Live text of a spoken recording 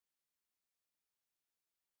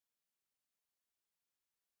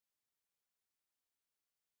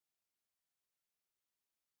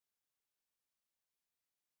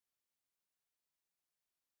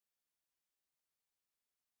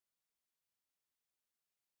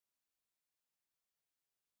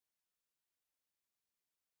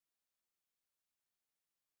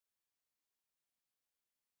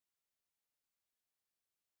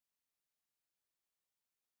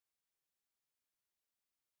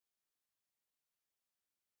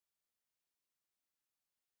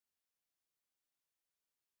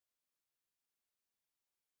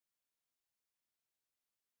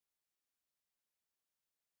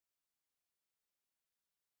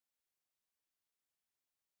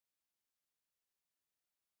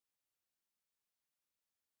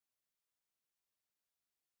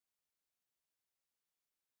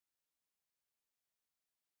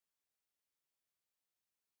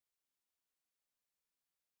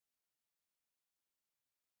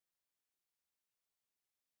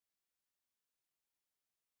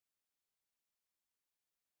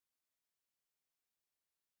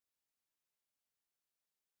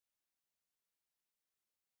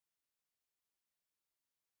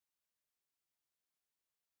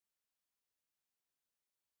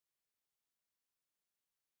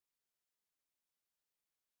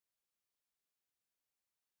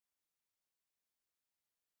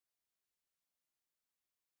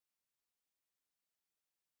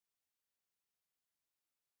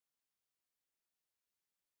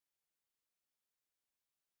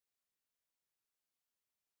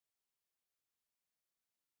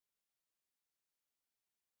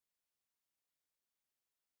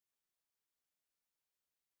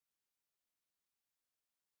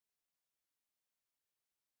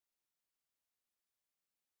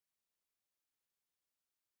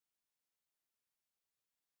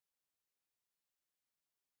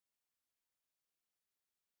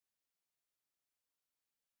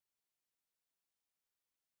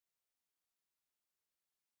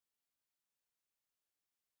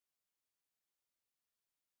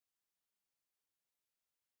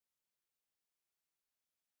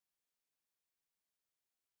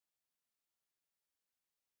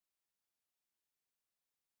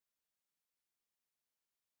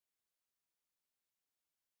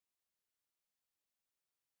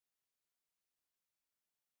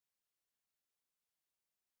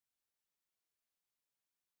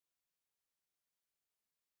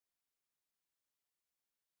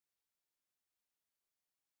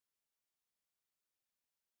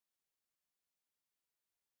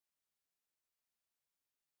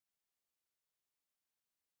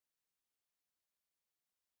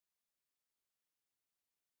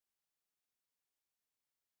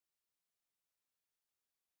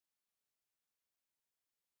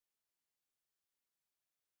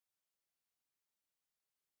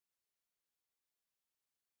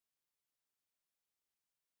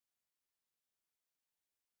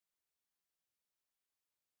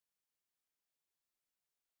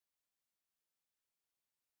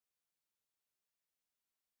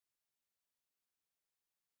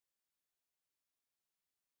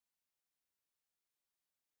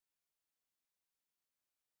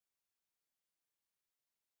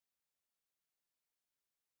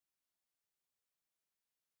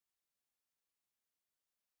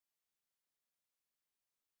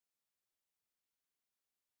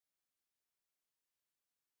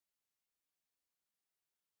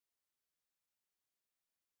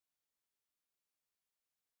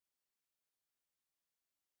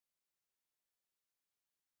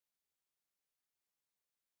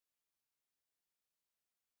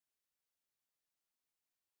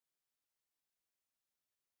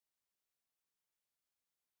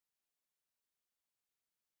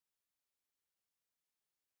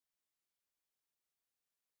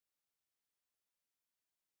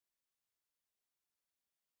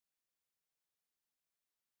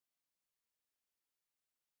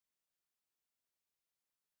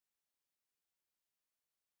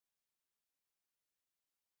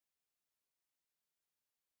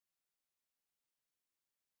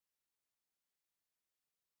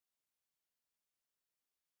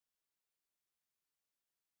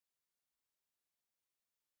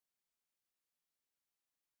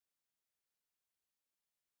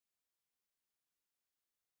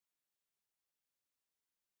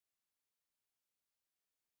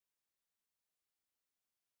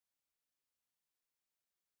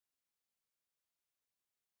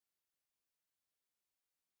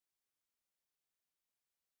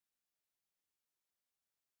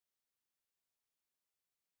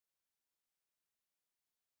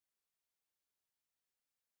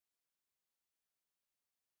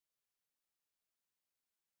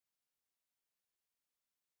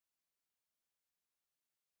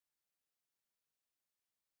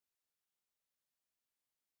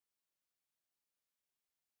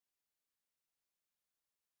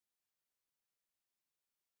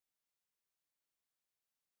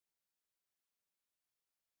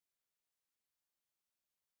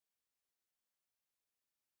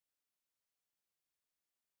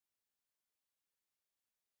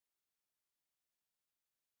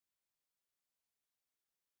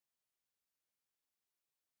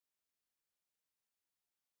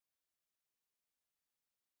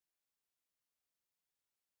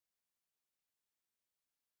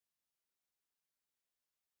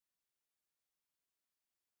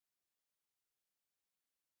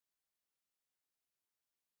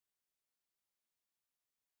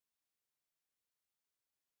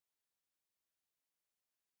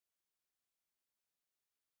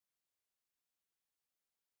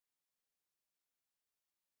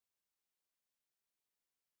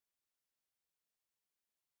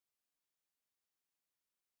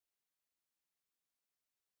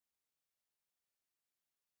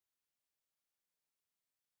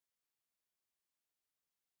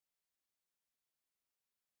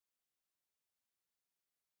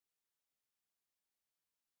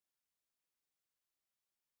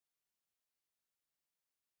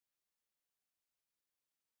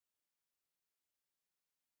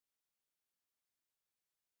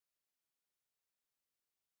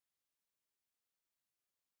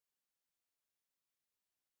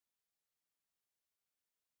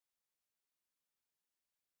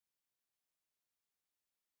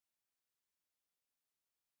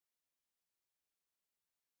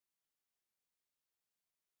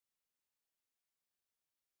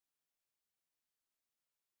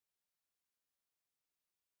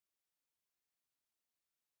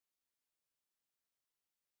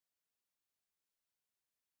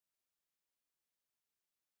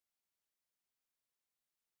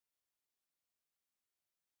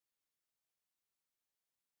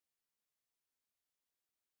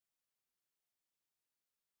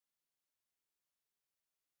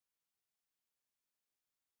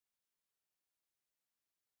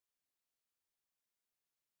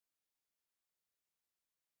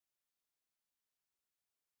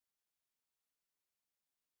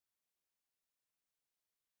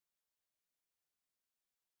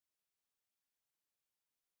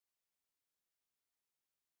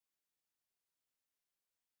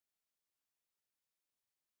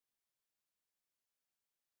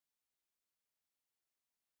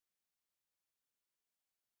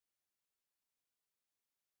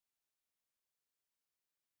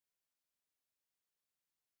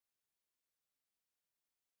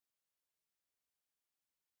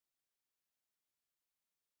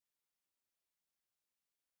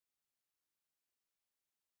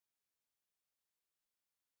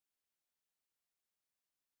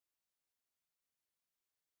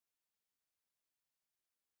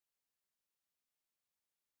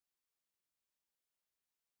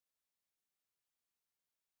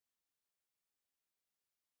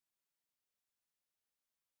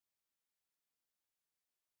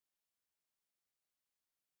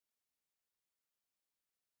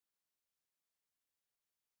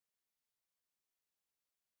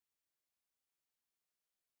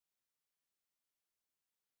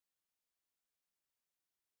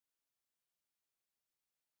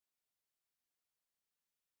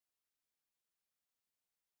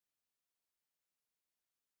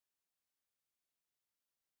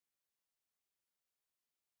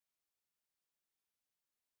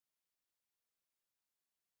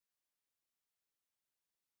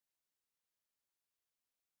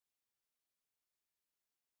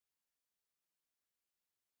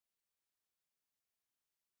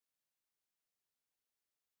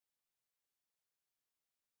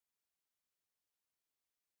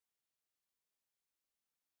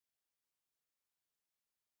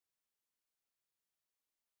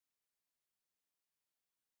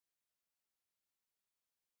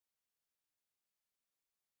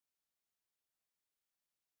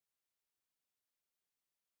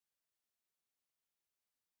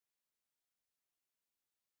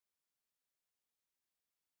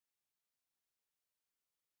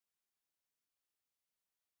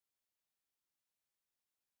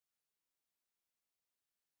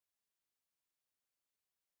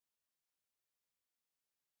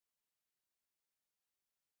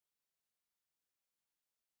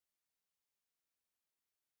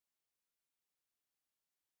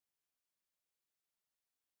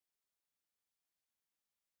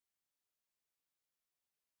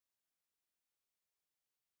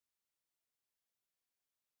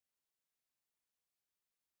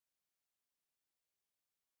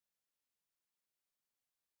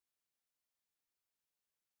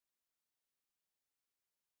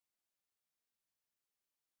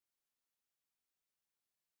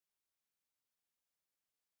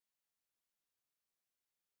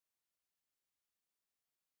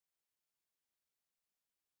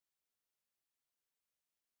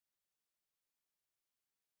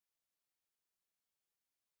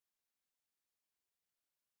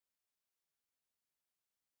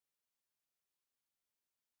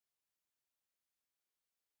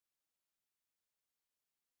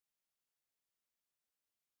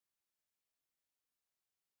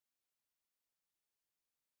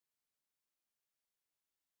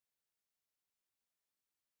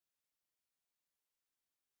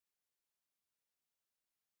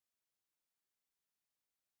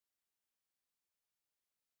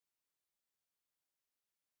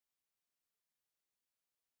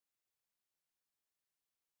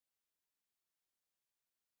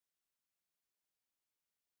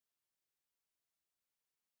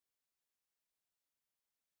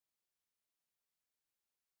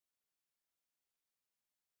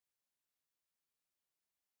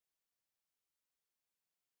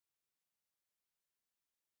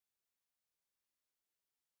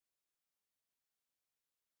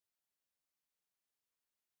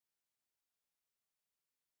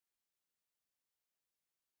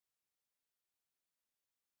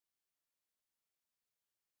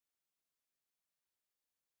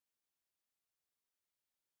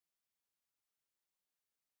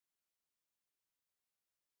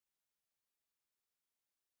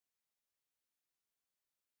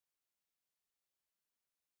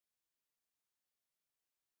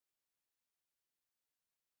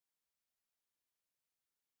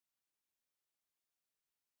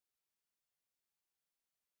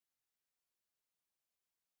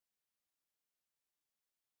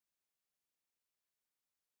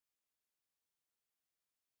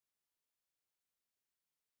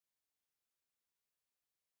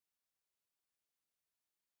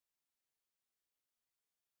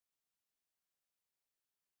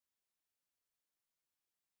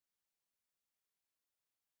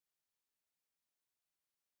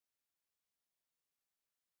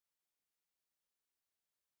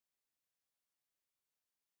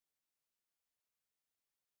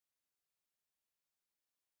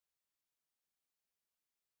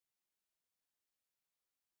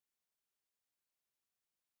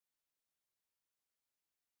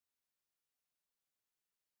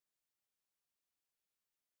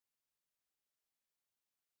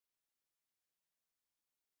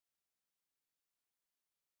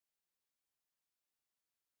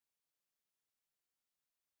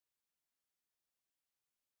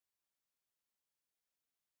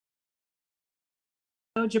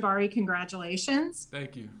Jabari, congratulations.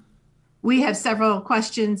 Thank you. We have several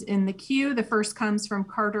questions in the queue. The first comes from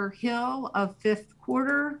Carter Hill of Fifth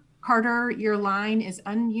Quarter. Carter, your line is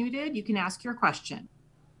unmuted. You can ask your question.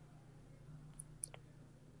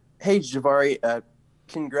 Hey, Jabari,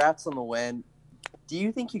 congrats on the win. Do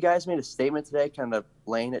you think you guys made a statement today kind of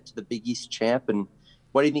laying it to the Big East champ? And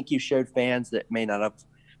what do you think you showed fans that may not have,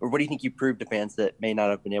 or what do you think you proved to fans that may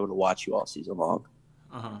not have been able to watch you all season long?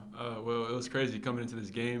 Well, it was crazy coming into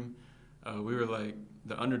this game. We were like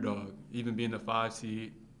the underdog, even being the 5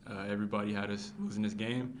 seed. Everybody had us losing this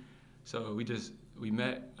game. So we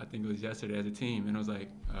met, I think it was yesterday as a team, and it was like,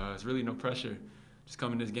 it's really no pressure. Just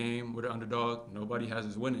coming this game, we're the underdog. Nobody has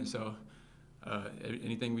us winning. So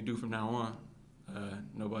anything we do from now on,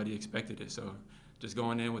 nobody expected it. So just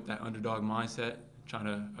going in with that underdog mindset, trying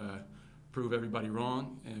to prove everybody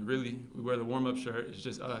wrong. And really, we wear the warm-up shirt. It's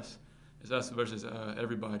just us. It's us versus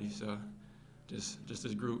everybody. So just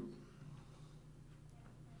this group.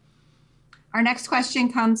 Our next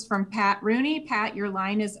question comes from Pat Rooney. Pat, your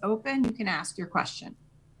line is open. You can ask your question.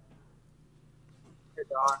 Hey,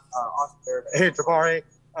 Don. Hey, Jabari.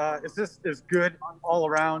 Is this as good all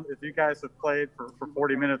around as you guys have played for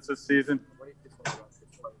 40 minutes this season?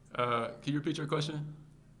 Can you repeat your question?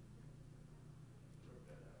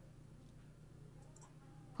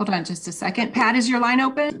 Hold on just a second. Pat, is your line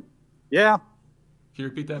open? Yeah. Can you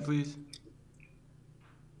repeat that, please?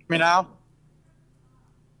 Me now?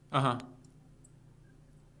 Uh-huh.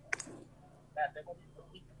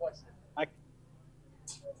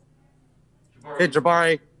 Hey,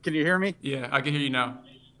 Jabari, can you hear me? Yeah, I can hear you now.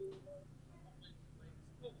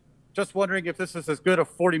 Just wondering if this is as good a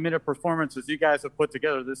 40-minute performance as you guys have put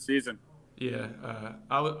together this season. Yeah,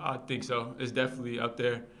 I think so. It's definitely up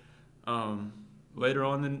there. Later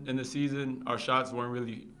on in the season, our shots weren't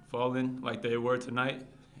really falling like they were tonight,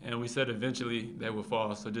 and we said eventually they would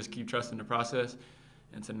fall, so just keep trusting the process.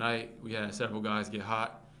 And tonight, we had several guys get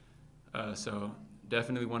hot, so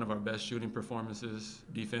definitely one of our best shooting performances.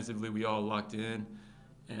 Defensively, we all locked in,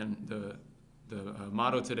 and the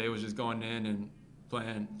motto today was just going in and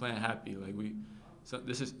playing happy. So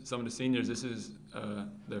this is some of the seniors. This is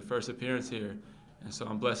their first appearance here, and so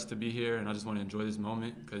I'm blessed to be here, and I just want to enjoy this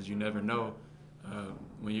moment because you never know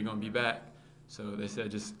when you're gonna be back. So they said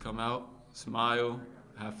just come out, smile,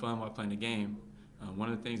 have fun while playing the game. One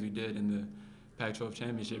of the things we did in the Pac-12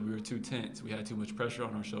 championship, we were too tense. We had too much pressure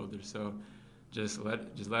on our shoulders. So just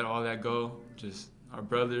let all that go. Just our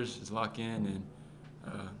brothers, just lock in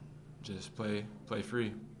and just play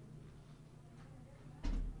free.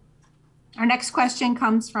 Our next question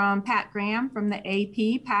comes from Pat Graham from the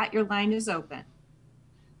AP. Pat, your line is open.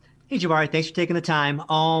 Hey, Jabari, thanks for taking the time.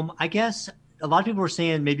 I guess a lot of people were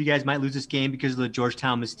saying maybe you guys might lose this game because of the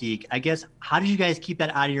Georgetown mystique. I guess, how did you guys keep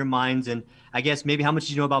that out of your minds? And I guess maybe how much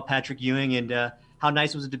did you know about Patrick Ewing, and how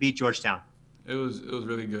nice was it to beat Georgetown? It was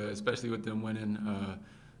really good, especially with them winning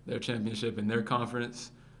their championship in their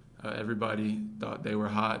conference. Everybody thought they were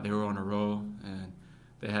hot, they were on a roll, and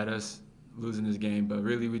they had us losing this game. But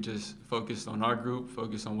really, we just focused on our group,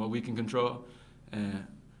 focused on what we can control, and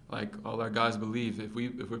like all our guys believe, if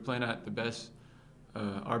we're playing at the best,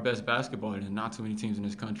 our best basketball, then not too many teams in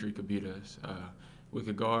this country could beat us. We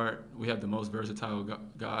could guard. We have the most versatile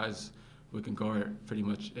guys. We can guard pretty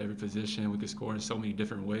much every position. We can score in so many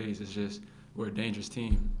different ways. It's just we're a dangerous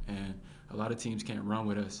team, and a lot of teams can't run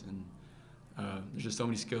with us. And there's just so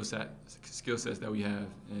many skill sets that we have,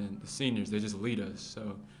 and the seniors, they just lead us.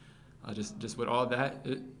 So just with all that,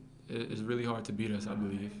 it is really hard to beat us, I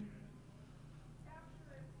believe.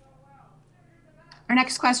 Our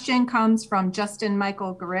next question comes from Justin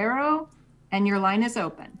Michael Guerrero, and your line is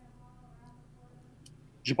open.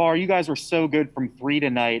 Jabbar, you guys were so good from three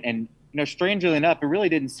tonight, and strangely enough, it really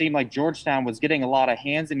didn't seem like Georgetown was getting a lot of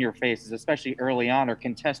hands in your faces, especially early on, or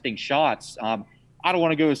contesting shots. I don't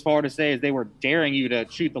want to go as far to say as they were daring you to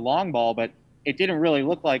shoot the long ball, but it didn't really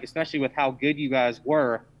look like, especially with how good you guys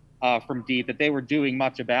were from deep, that they were doing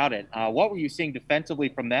much about it. What were you seeing defensively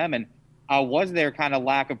from them, and was there kind of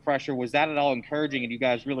lack of pressure? Was that at all encouraging, and you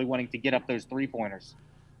guys really wanting to get up those three-pointers?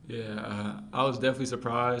 Yeah, I was definitely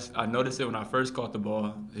surprised. I noticed it when I first caught the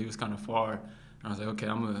ball. He was kind of far, and I was like, okay,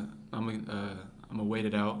 I'm gonna wait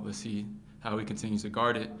it out. Let's see how he continues to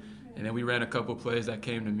guard it. And then we ran a couple plays that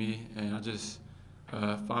came to me, and I just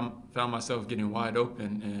found myself getting wide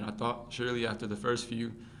open. And I thought surely after the first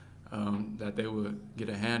few that they would get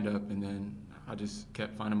a hand up, and then I just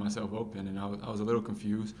kept finding myself open, and I was a little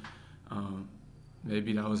confused.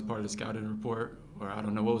 Maybe that was part of the scouting report, or I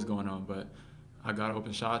don't know what was going on, but I got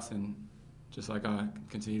open shots, and just like I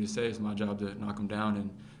continue to say, it's my job to knock them down, and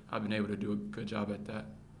I've been able to do a good job at that.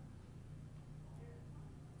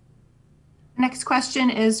 Next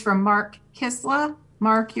question is from Mark Kisla.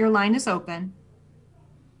 Mark, your line is open.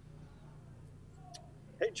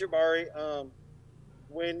 Hey, Jabari.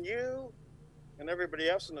 When you and everybody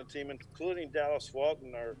else on the team, including Dallas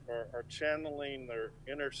Walton, are channeling their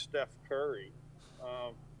inner Steph Curry,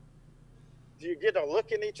 do you get a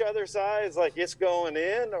look in each other's eyes like it's going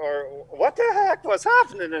in? Or what the heck was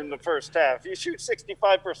happening in the first half? If you shoot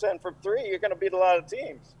 65% from three, you're going to beat a lot of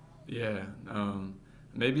teams. Yeah,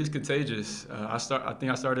 maybe it's contagious. I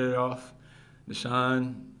think I started it off.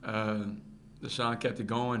 Deshaun kept it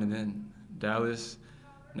going, and then Dallas.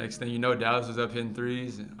 Next thing you know, Dallas was up hitting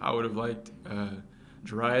threes. I would have liked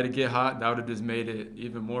Jariah to get hot. That would have just made it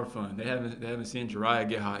even more fun. They haven't seen Jariah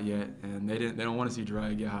get hot yet, and they don't want to see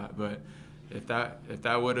Jariah get hot. But if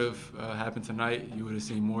that would have happened tonight, you would have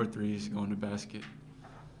seen more threes go in the basket.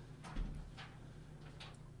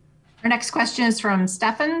 Our next question is from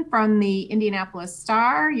Stefan from the Indianapolis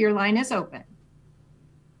Star. Your line is open.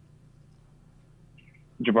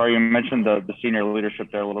 Jabari, you mentioned the senior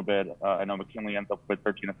leadership there a little bit. I know McKinley ends up with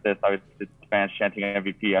 13 assists. Obviously, the fans chanting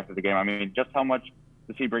MVP after the game. I mean, just how much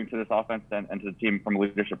does he bring to this offense and to the team from a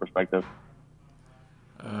leadership perspective?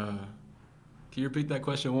 Can you repeat that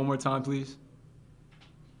question one more time, please?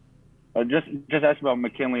 Just ask about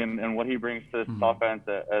McKinley and what he brings to this offense,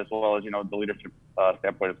 as well as the leadership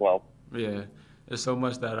standpoint as well. Yeah, there's so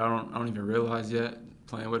much that I don't even realize yet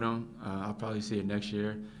playing with him. I'll probably see it next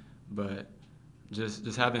year, but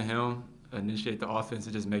just having him initiate the offense,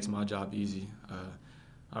 it just makes my job easy.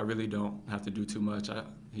 I really don't have to do too much.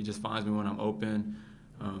 He just finds me when I'm open.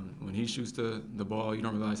 When he shoots the ball, you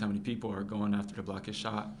don't realize how many people are going after to block his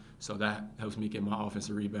shot, so that helps me get my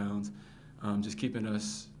offensive rebounds. Just keeping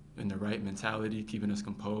us in the right mentality, keeping us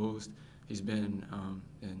composed. He's been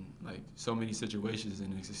in like so many situations,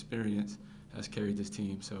 and his experience has carried this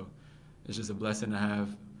team. So it's just a blessing to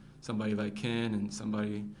have somebody like Ken and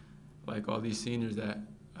somebody like all these seniors that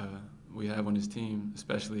we have on this team,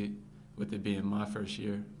 especially with it being my first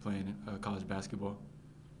year playing college basketball.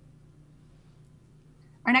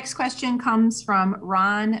 Our next question comes from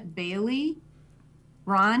Ron Bailey.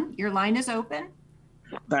 Ron, your line is open.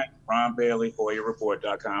 Thanks, Ron Bailey,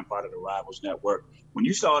 HoyerReport.com, part of the Rivals Network. When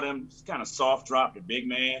you saw them kind of soft drop the big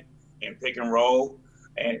man and pick and roll,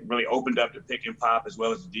 and really opened up the pick and pop as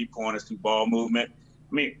well as the deep corners through ball movement,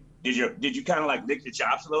 I mean, did you kind of like lick your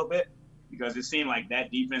chops a little bit? Because it seemed like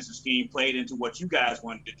that defensive scheme played into what you guys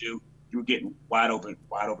wanted to do. You were getting wide open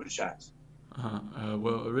shots.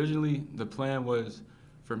 Well, originally the plan was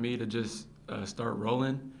for me to just start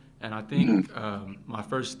rolling. And I think my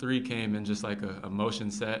first three came in just like a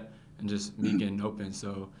motion set and just me getting open.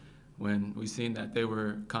 So when we seen that they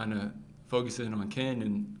were kind of focusing on Ken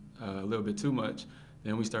and a little bit too much,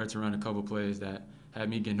 then we started to run a couple plays that had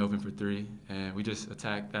me getting open for three, and we just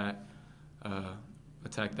attacked that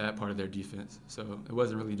part of their defense. So it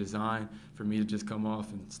wasn't really designed for me to just come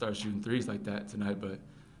off and start shooting threes like that tonight, but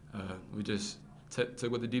we just took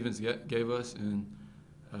what the defense gave us and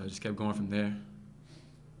just kept going from there.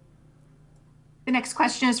 The next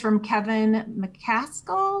question is from Kevin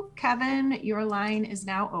McCaskill. Kevin, your line is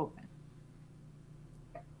now open.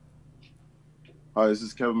 Hi, this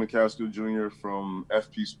is Kevin McCaskill Jr. from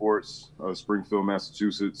FP Sports, Springfield,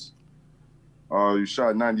 Massachusetts. You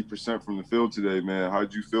shot 90% from the field today, man. How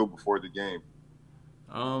did you feel before the game?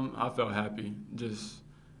 I felt happy. Just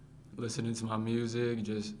listening to my music,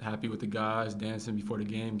 just happy with the guys, dancing before the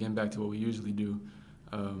game, getting back to what we usually do.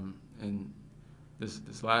 And this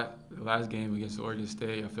last game against Oregon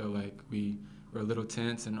State, I felt like we were a little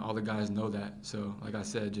tense, and all the guys know that. So, like I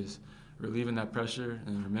said, just relieving that pressure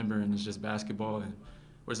and remembering it's just basketball, and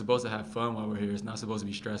we're supposed to have fun while we're here. It's not supposed to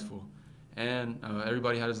be stressful. And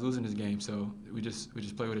everybody had us losing this game, so we just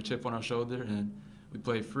played with a chip on our shoulder, and we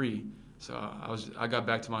played free. So I got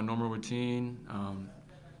back to my normal routine,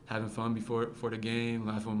 having fun before the game,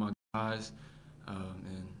 laughing with my guys,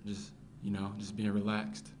 and just being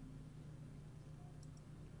relaxed.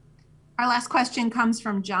 Our last question comes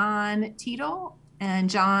from John Teetle. And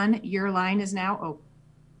John, your line is now open.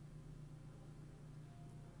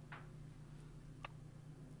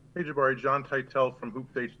 Hey, Jabari, John Titel from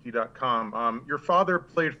hoopsHD.com. Your father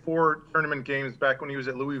played 4 tournament games back when he was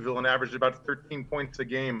at Louisville and averaged about 13 points a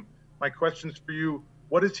game. My question's for you.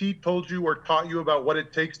 What has he told you or taught you about what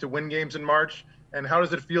it takes to win games in March? And how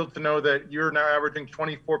does it feel to know that you're now averaging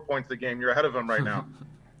 24 points a game? You're ahead of him right now.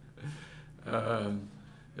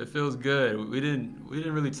 It feels good. We didn't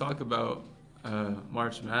really talk about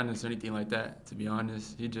March Madness or anything like that, to be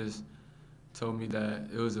honest. He just told me that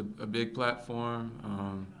it was a big platform.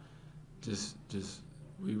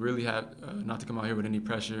 We really have not to come out here with any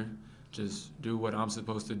pressure. just do what I'm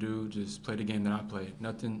supposed to do, just play the game that I play.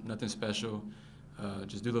 Nothing special.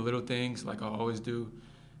 Just do the little things like I always do,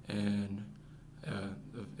 and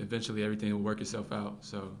eventually everything will work itself out.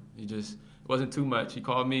 So it wasn't too much. He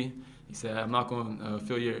called me. He said, "I'm not going to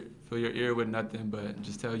fill your ear with nothing, but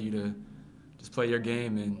just tell you to just play your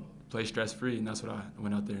game and play stress-free," and that's what I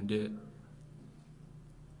went out there and did.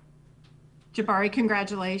 Jabari,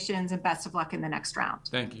 congratulations and best of luck in the next round.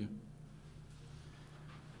 Thank you.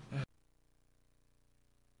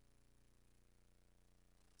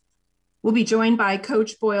 We'll be joined by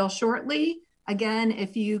Coach Boyle shortly. Again,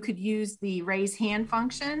 if you could use the raise hand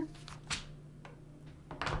function.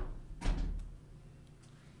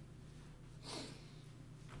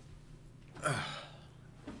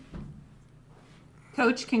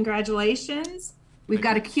 Coach, congratulations. We've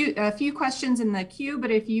got a few questions in the queue,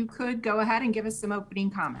 but if you could go ahead and give us some opening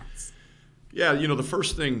comments. Yeah, you know, the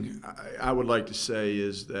first thing I would like to say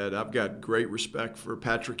is that I've got great respect for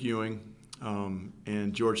Patrick Ewing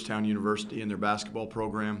and Georgetown University and their basketball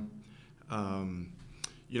program.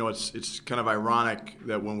 You know, it's kind of ironic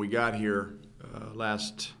that when we got here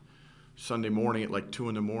last Sunday morning at like 2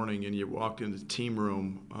 in the morning and you walked into the team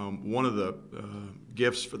room, one of the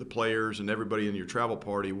gifts for the players and everybody in your travel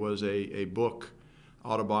party was a book,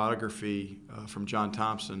 autobiography from John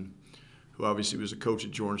Thompson, who obviously was a coach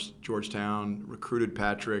at Georgetown, recruited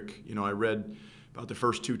Patrick. You know, I read about the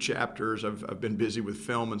first 2 chapters. I've been busy with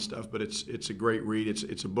film and stuff, but it's a great read.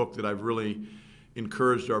 It's a book that I've really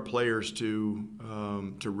encouraged our players to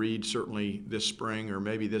read, certainly this spring or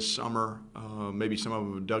maybe this summer. Maybe some of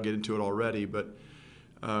them have dug into it already, but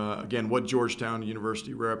again, what Georgetown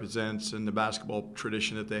University represents and the basketball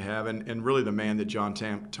tradition that they have, and really the man that John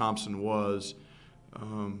Thompson was.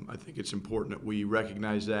 I think it's important that we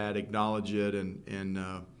recognize that, acknowledge it, and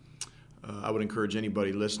I would encourage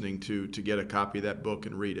anybody listening to get a copy of that book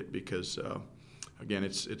and read it because, again,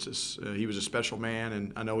 he was a special man,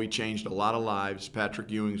 and I know he changed a lot of lives. Patrick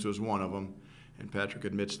Ewing's was one of them, and Patrick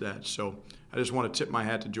admits that. So I just want to tip my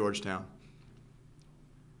hat to Georgetown.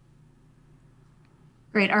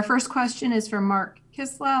 Great. Our first question is from Mark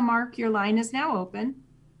Kisla. Mark, your line is now open.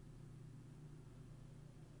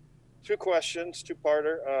 2 questions,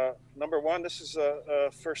 2-parter. Number 1, this is a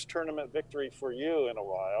first tournament victory for you in a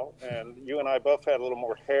while, and you and I both had a little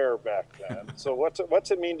more hair back then. So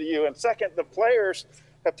what's it mean to you? And second, the players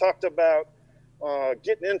have talked about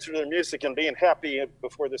getting into their music and being happy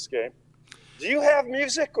before this game. Do you have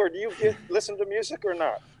music, or do you listen to music or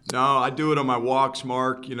not? No, I do it on my walks,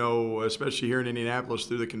 Mark, you know, especially here in Indianapolis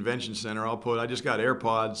through the convention center. I just got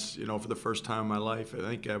AirPods, you know, for the first time in my life. I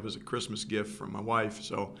think that was a Christmas gift from my wife.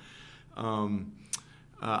 So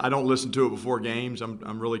I don't listen to it before games.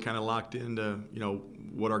 I'm really kind of locked into, you know,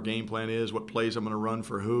 what our game plan is, what plays I'm going to run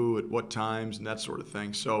for who, at what times, and that sort of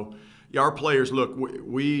thing. So, yeah, our players, look,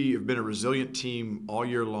 we have been a resilient team all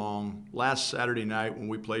year long. Last Saturday night when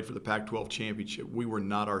we played for the Pac-12 championship, we were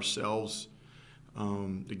not ourselves.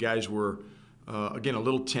 The guys were, again, a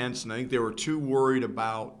little tense, and I think they were too worried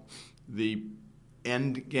about the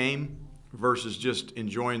end game versus just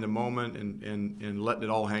enjoying the moment and letting it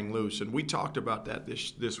all hang loose. And we talked about that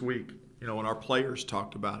this week, you know, and our players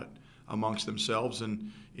talked about it amongst themselves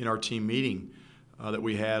and in our team meeting that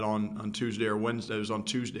we had on Tuesday or Wednesday. It was on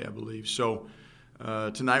Tuesday, I believe. So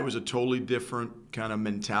tonight was a totally different kind of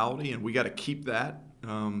mentality, and we got to keep that.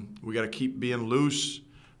 We got to keep being loose,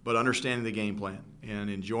 but understanding the game plan and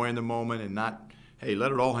enjoying the moment and not, hey,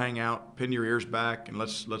 let it all hang out, pin your ears back, and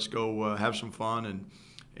let's go have some fun.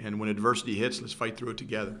 And when adversity hits, let's fight through it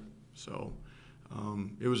together. So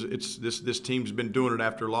this team's been doing it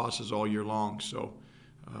after losses all year long. So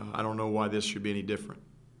I don't know why this should be any different.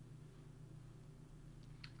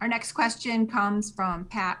 Our next question comes from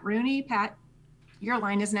Pat Rooney. Pat, your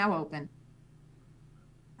line is now open.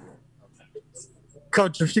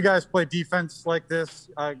 Coach, if you guys play defense like this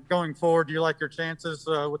going forward, do you like your chances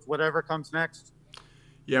with whatever comes next?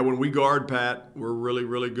 Yeah, when we guard, Pat, we're really,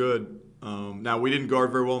 really good. Now, we didn't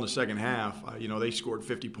guard very well in the second half. You know, they scored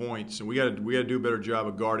 50 points, and we got to do a better job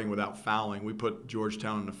of guarding without fouling. We put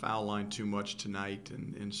Georgetown on the foul line too much tonight,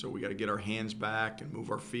 and so we got to get our hands back and move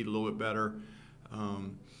our feet a little bit better.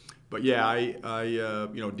 But yeah, I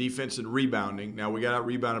you know, defense and rebounding. Now, we got out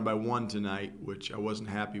rebounded by 1 tonight, which I wasn't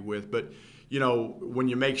happy with. But you know, when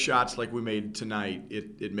you make shots like we made tonight,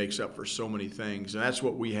 it makes up for so many things, and that's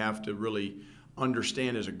what we have to really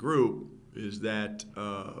understand as a group. Is that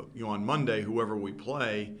you know, on Monday, whoever we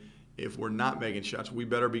play, if we're not making shots, we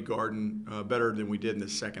better be guarding better than we did in the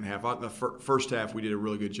second half. In the first half, we did a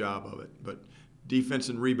really good job of it, but defense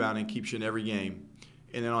and rebounding keeps you in every game.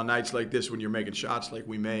 And then on nights like this, when you're making shots like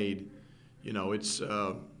we made, you know, it's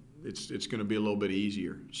it's going to be a little bit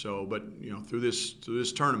easier. So, but through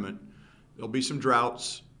this tournament, there'll be some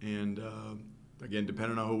droughts, and again,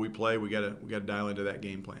 depending on who we play, we got to dial into that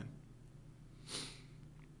game plan.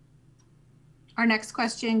 Our next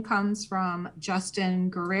question comes from Justin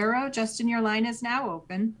Guerrero. Justin, your line is now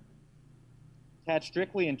open. Tad,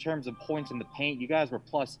 strictly in terms of points in the paint, you guys were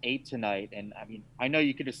 +8 tonight. And I mean, I know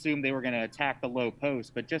you could assume they were going to attack the low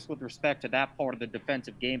post, but just with respect to that part of the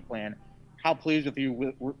defensive game plan, how pleased were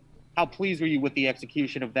you with the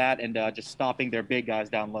execution of that and just stopping their big guys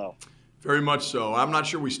down low? Very much so. I'm not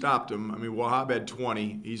sure we stopped him. I mean, Wahab had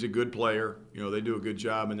 20. He's a good player. They do a good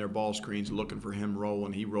job in their ball screens looking for him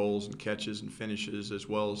rolling. He rolls and catches and finishes as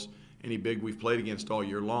well as any big we've played against all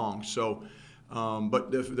year long. So,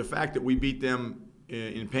 but the fact that we beat them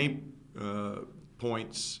in paint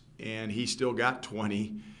points and he still got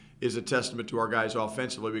 20 is a testament to our guys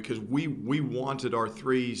offensively, because we wanted our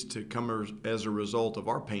threes to come as a result of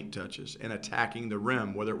our paint touches and attacking the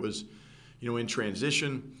rim, whether it was in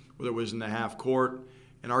transition, whether it was in the half court,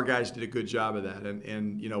 and our guys did a good job of that.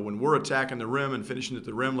 And when we're attacking the rim and finishing at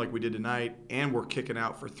the rim like we did tonight, and we're kicking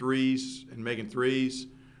out for threes and making threes,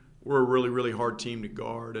 we're a really, really hard team to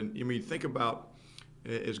guard. And I mean, think about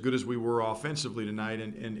as good as we were offensively tonight,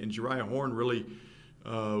 and Jariah Horn really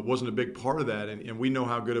wasn't a big part of that. And we know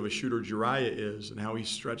how good of a shooter Jariah is and how he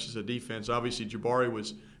stretches the defense. Obviously, Jabari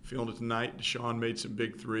was feeling it tonight. Deshaun made some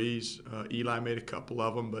big threes. Eli made a couple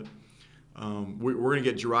of them, but we're going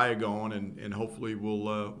to get Jariah going, and hopefully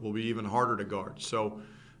we'll be even harder to guard. So,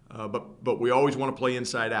 but we always want to play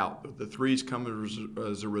inside out. The threes come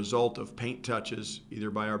as a result of paint touches, either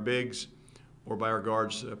by our bigs or by our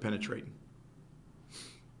guards penetrating.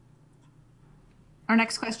 Our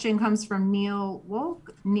next question comes from Neil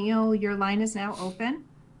Wolk. Neil, your line is now open.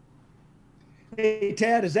 Hey,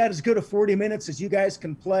 Tad, is that as good a 40 minutes as you guys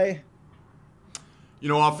can play?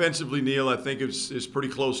 Offensively, Neil, I think it's pretty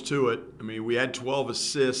close to it. I mean, we had 12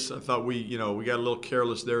 assists. I thought we got a little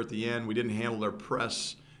careless there at the end. We didn't handle their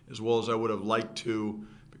press as well as I would have liked to,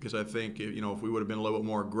 because I think, if we would have been a little bit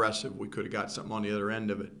more aggressive, we could have got something on the other end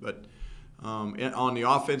of it. But on the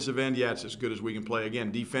offensive end, yeah, it's as good as we can play.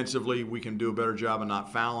 Again, defensively, we can do a better job of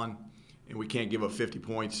not fouling, and we can't give up 50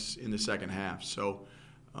 points in the second half. So,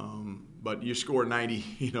 but you score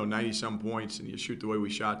 90-some points, and you shoot the way we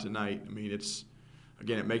shot tonight. I mean,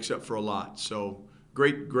 it makes up for a lot. So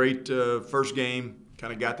great first game.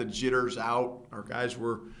 Kind of got the jitters out. Our guys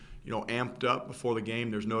were, amped up before the game.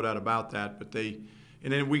 There's no doubt about that. But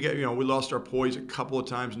and then we lost our poise a couple of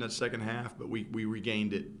times in that second half, but we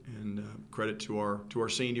regained it. And credit to our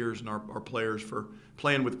seniors and our players for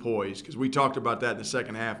playing with poise, because we talked about that in the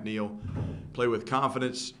second half, Neil. Play with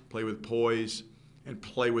confidence, play with poise, and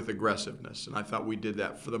play with aggressiveness. And I thought we did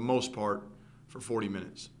that for the most part for 40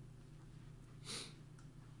 minutes.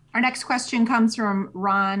 Our next question comes from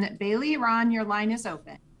Ron Bailey. Ron, your line is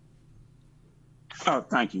open. Oh,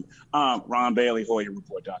 thank you. Ron Bailey,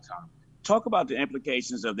 HoyerReport.com. Talk about the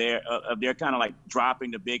implications of their kind of like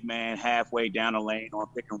dropping the big man halfway down the lane on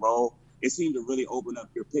pick and roll. It seemed to really open up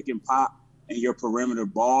your pick and pop and your perimeter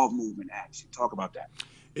ball movement action. Talk about that.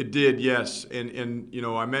 It did, yes. And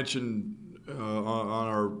I mentioned on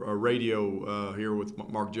our radio here with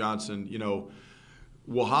Mark Johnson,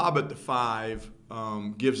 Wahab at the 5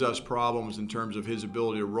 gives us problems in terms of his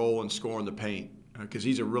ability to roll and score in the paint, because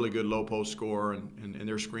he's a really good low post scorer, and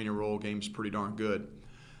their screen and roll game's pretty darn good.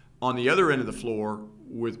 On the other end of the floor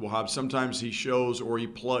with Wahab, sometimes he shows, or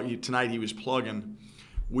tonight he was plugging.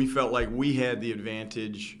 We felt like we had the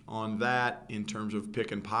advantage on that in terms of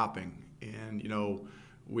pick and popping. And,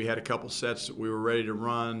 we had a couple sets that we were ready to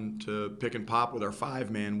run to pick and pop with our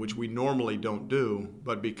 5-man, which we normally don't do.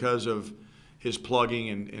 But because of his plugging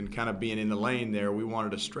and kind of being in the lane there, we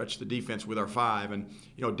wanted to stretch the defense with our 5.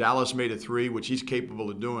 And, Dallas made a 3, which he's capable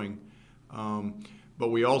of doing. But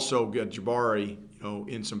we also got Jabari,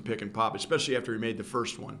 in some pick and pop, especially after he made the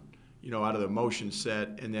first one, out of the motion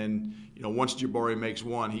set. And then, once Jabari makes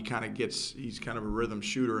one, he's kind of a rhythm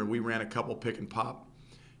shooter, and we ran a couple pick and pop,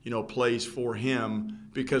 plays for him,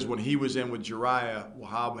 because when he was in with Jariah,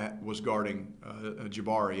 Wahab was guarding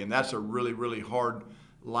Jabari. And that's a really, really hard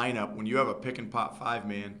lineup. When you have a pick and pop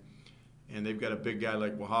 5-man and they've got a big guy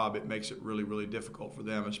like Wahab, it makes it really, really difficult for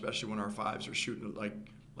them, especially when our 5s are shooting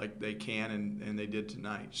like they can and they did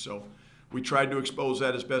tonight. So we tried to expose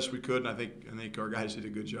that as best we could, and I think our guys did a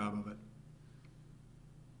good job of it.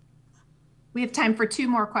 We have time for 2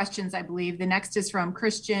 more questions, I believe. The next is from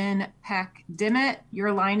Christian Peck-Dimmitt.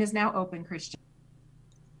 Your line is now open, Christian.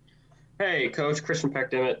 Hey, Coach. Christian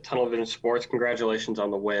Peck-Dimmitt, Tunnel Vision Sports. Congratulations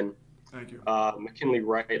on the win. Thank you. McKinley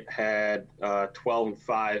Wright had 12 and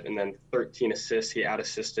 5 and then 13 assists. He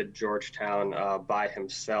out-assisted Georgetown by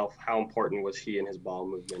himself. How important was he in his ball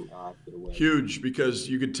movement for the win? Huge, because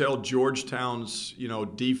you could tell Georgetown's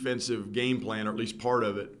defensive game plan, or at least part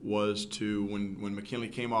of it, was to when McKinley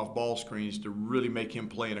came off ball screens to really make him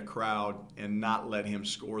play in a crowd and not let him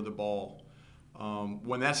score the ball.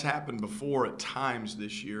 When that's happened before at times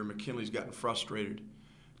this year, McKinley's gotten frustrated.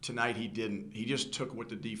 Tonight he didn't. He just took what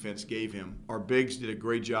the defense gave him. Our bigs did a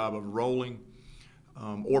great job of rolling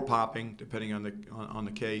or popping, depending on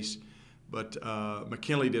the case. But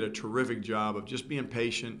McKinley did a terrific job of just being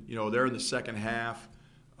patient. They're in the second half.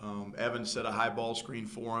 Evans set a high ball screen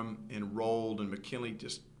for him and rolled, and McKinley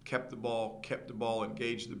just kept the ball,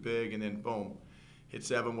 engaged the big, and then boom, hits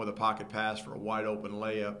Evan with a pocket pass for a wide open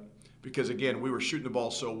layup. Because again, we were shooting the ball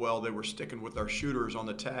so well, they were sticking with our shooters on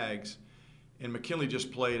the tags. And McKinley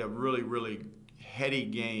just played a really, really heady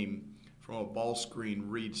game from a ball screen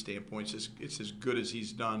read standpoint. It's as good as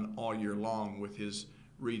he's done all year long with his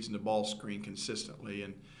reads in the ball screen consistently.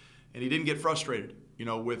 And he didn't get frustrated,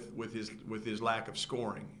 with his lack of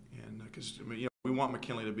scoring. And because we want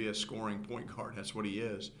McKinley to be a scoring point guard. That's what he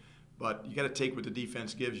is. But you got to take what the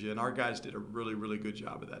defense gives you. And our guys did a really, really good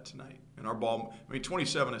job of that tonight. And our ball,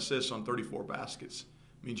 27 assists on 34 baskets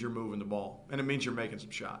means you're moving the ball, and it means you're making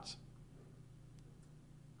some shots.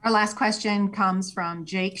 Our last question comes from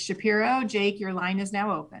Jake Shapiro. Jake, your line is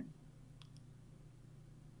now open.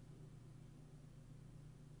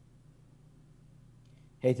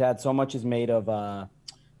 Hey, Tad, so much is made of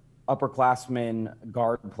upperclassmen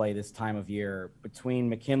guard play this time of year. Between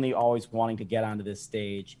McKinley always wanting to get onto this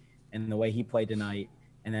stage and the way he played tonight,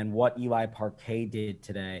 and then what Eli Parquet did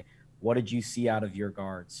today, what did you see out of your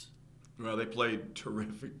guards? Well, they played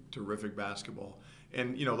terrific basketball.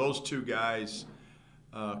 And, those two guys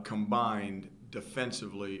combined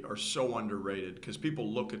defensively are so underrated because people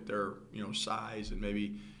look at their size and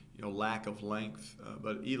maybe lack of length,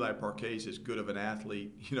 but Eli Parquet is as good of an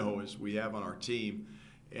athlete as we have on our team,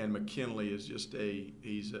 and McKinley is just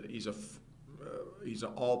he's an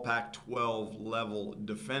all Pac-12 level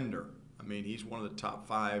defender. I mean, he's one of the top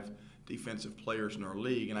 5 defensive players in our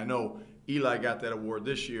league, and I know Eli got that award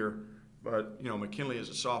this year. But, McKinley as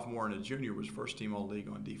a sophomore and a junior was first team all-league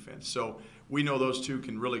on defense. So we know those two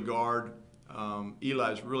can really guard.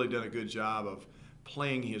 Eli's really done a good job of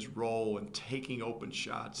playing his role and taking open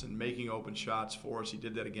shots and making open shots for us. He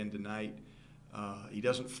did that again tonight. He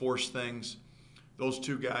doesn't force things. Those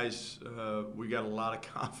two guys, we got a lot of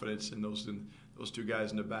confidence in those two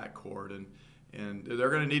guys in the backcourt. And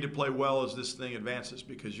they're going to need to play well as this thing advances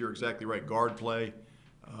because you're exactly right. Guard play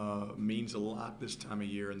means a lot this time of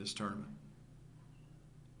year in this tournament.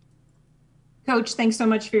 Coach, thanks so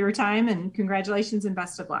much for your time, and congratulations and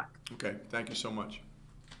best of luck. Okay, thank you so much.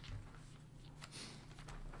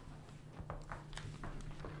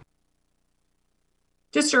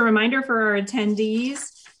 Just a reminder for our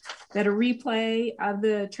attendees that a replay of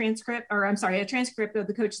the transcript, a transcript of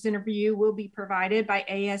the coach's interview will be provided by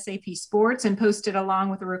ASAP Sports and posted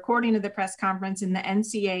along with a recording of the press conference in the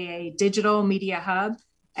NCAA Digital Media Hub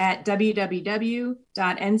at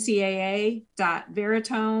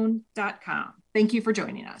www.ncaa.veritone.com. Thank you for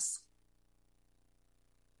joining us.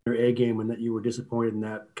 Your A game and that you were disappointed in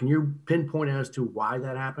that. Can you pinpoint as to why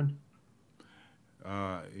that happened?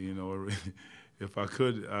 If I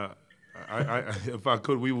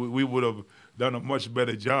could, we would have done a much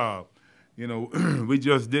better job. We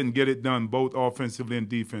just didn't get it done both offensively and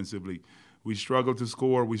defensively. We struggled to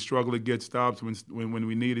score. We struggled to get stops when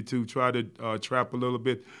we needed to. Try to trap a little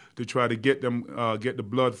bit to try to get them get the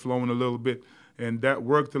blood flowing a little bit, and that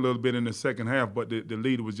worked a little bit in the second half. But the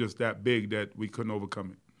lead was just that big that we couldn't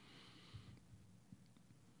overcome it.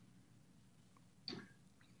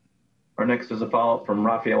 Our next is a follow-up from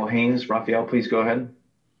Raphael Haynes. Raphael, please go ahead.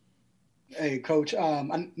 Hey, Coach.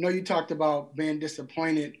 I know you talked about being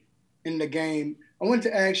disappointed in the game. I wanted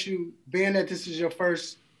to ask you, being that this is your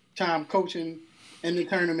first time coaching in the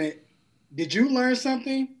tournament, did you learn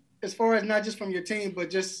something as far as not just from your team, but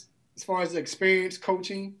just as far as the experience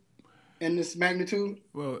coaching in this magnitude?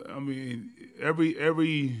 Well, I mean, every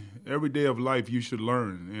day of life you should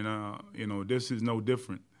learn, and this is no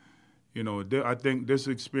different. I think this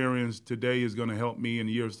experience today is going to help me in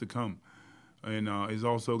years to come, and is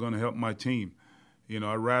also going to help my team.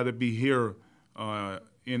 I'd rather be here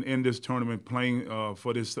in this tournament playing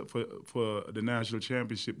for the national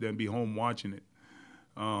championship than be home watching it.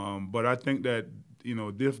 But I think that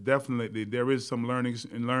definitely there is some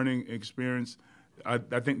learning experience.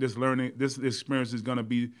 I think this experience is going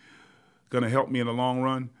to help me in the long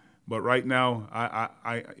run. But right now,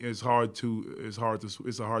 it's a hard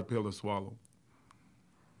pill to swallow.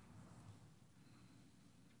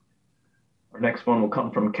 Our next one will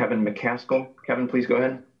come from Kevin McCaskill. Kevin, please go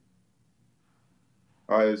ahead.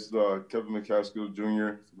 Hi, it's Kevin McCaskill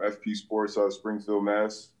Jr. from FP Sports out of Springfield,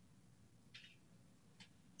 Mass.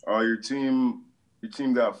 Your team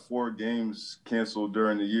got 4 games canceled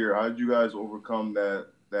during the year. How did you guys overcome that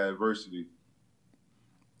adversity?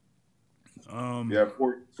 Yeah,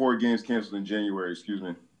 four games canceled in January. Excuse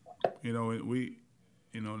me.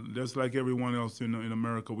 Just like everyone else in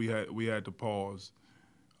America, we had to pause.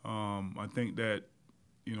 I think that,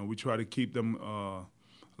 we try to keep them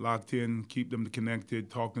locked in, keep them connected,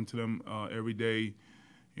 talking to them every day.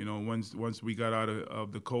 Once we got out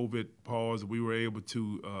of the COVID pause, we were able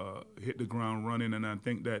to hit the ground running, and I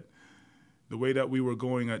think that the way that we were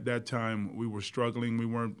going at that time, we were struggling. We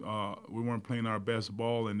weren't playing our best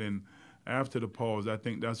ball, and then after the pause, I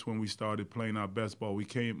think that's when we started playing our best ball. We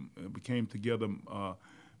came together.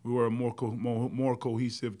 We were a more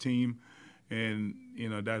cohesive team, and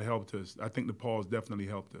that helped us. I think the pause definitely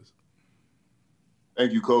helped us.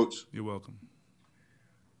 Thank you, Coach. You're welcome.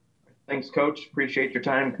 Thanks, Coach. Appreciate your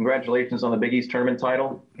time. Congratulations on the Big East tournament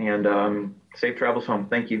title, and safe travels home.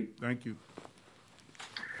 Thank you. Thank you.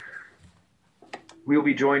 We will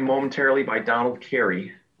be joined momentarily by Donald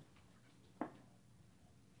Carey.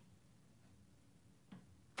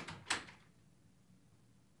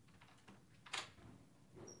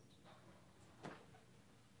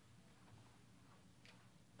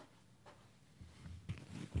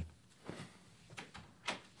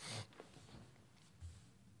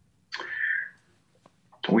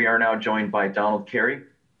 We are now joined by Donald Carey.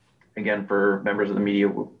 Again, for members of the media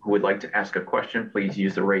who would like to ask a question, please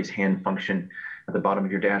use the raise hand function at the bottom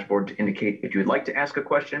of your dashboard to indicate if you would like to ask a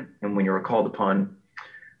question. And when you are called upon,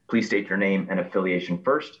 please state your name and affiliation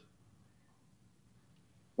first.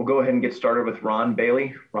 We'll go ahead and get started with Ron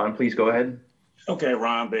Bailey. Ron, please go ahead. Okay,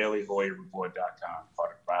 Ron Bailey, HoyasReport.com,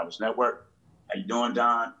 part of the Rivals Network. How you doing,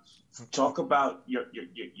 Don? Talk about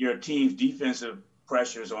your team's defensive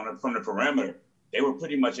pressures from the perimeter. They were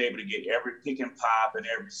pretty much able to get every pick and pop and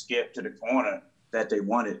every skip to the corner that they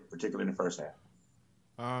wanted, particularly in the first half.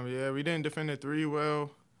 Yeah, we didn't defend the 3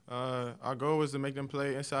 well. Our goal was to make them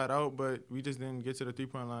play inside out, but we just didn't get to the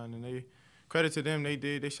 3-point line. And credit to them, they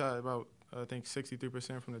did. They shot about, I think,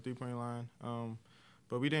 63% from the 3-point line.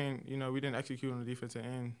 But we didn't execute on the defensive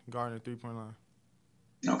end guarding the 3-point line.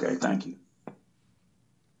 Okay, thank you.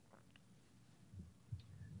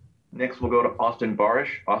 Next, we'll go to Austin Barish.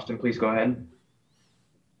 Austin, please go ahead.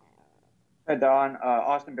 Hey, Don.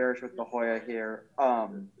 Austin Barish with La Jolla here.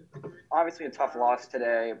 Obviously a tough loss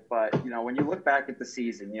today, but, when you look back at the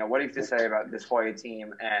season, what do you have to say about this Hoya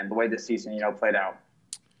team and the way this season, played out?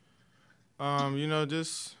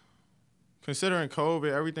 Just considering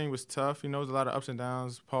COVID, everything was tough. There was a lot of ups and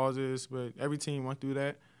downs, pauses, but every team went through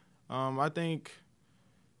that. I think,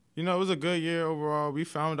 it was a good year overall. We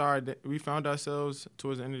found ourselves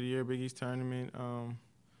towards the end of the year, Big East tournament.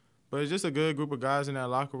 But it's just a good group of guys in that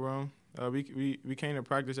locker room. We came to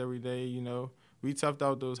practice every day, We toughed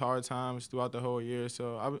out those hard times throughout the whole year.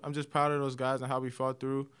 So I'm just proud of those guys and how we fought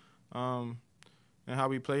through and how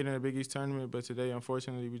we played in the Big East tournament. But today,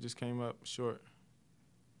 unfortunately, we just came up short.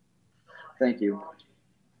 Thank you.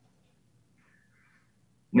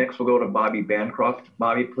 Next, we'll go to Bobby Bancroft.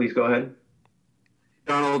 Bobby, please go ahead.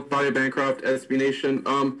 Donald, Bobby Bancroft, SB Nation.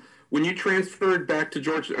 When you transferred back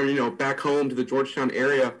to back home to the Georgetown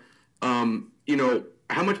area,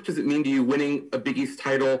 how much does it mean to you winning a Big East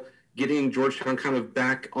title, getting Georgetown kind of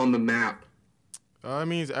back on the map? It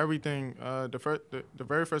means everything. The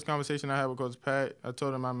very first conversation I had with Coach Pat, I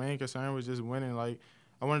told him my main concern was just winning. Like,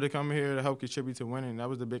 I wanted to come here to help contribute to winning. That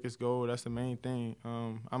was the biggest goal. That's the main thing.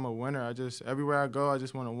 I'm a winner. Everywhere I go, I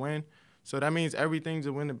just want to win. So that means everything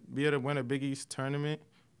to be able to win a Big East tournament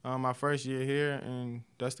my first year here, and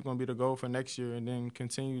that's going to be the goal for next year, and then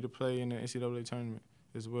continue to play in the NCAA tournament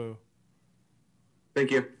as well.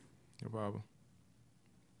 Thank you. No problem.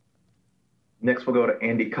 Next, we'll go to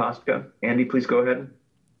Andy Kostka. Andy, please go ahead.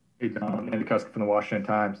 Hey, Don. Andy Kostka from the Washington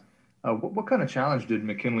Times. What kind of challenge did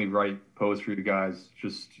McKinley Wright pose for you guys,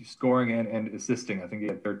 just scoring and assisting? I think he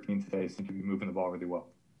had 13 today, seemed to be moving the ball really well.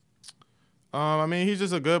 He's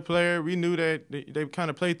just a good player. We knew that they kind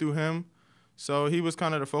of played through him. So he was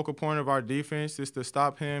kind of the focal point of our defense, just to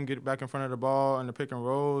stop him, get back in front of the ball and the pick and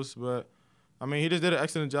rolls. But, he just did an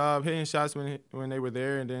excellent job hitting shots when they were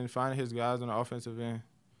there and then finding his guys on the offensive end.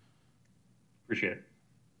 Appreciate it.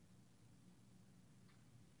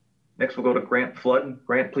 Next, we'll go to Grant Flood.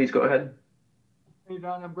 Grant, please go ahead. Hey,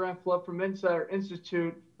 John, I'm Grant Flood from Insider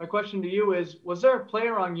Institute. My question to you is, was there a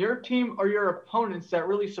player on your team or your opponents that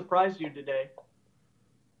really surprised you today?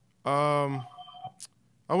 I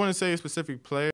wouldn't say a specific player.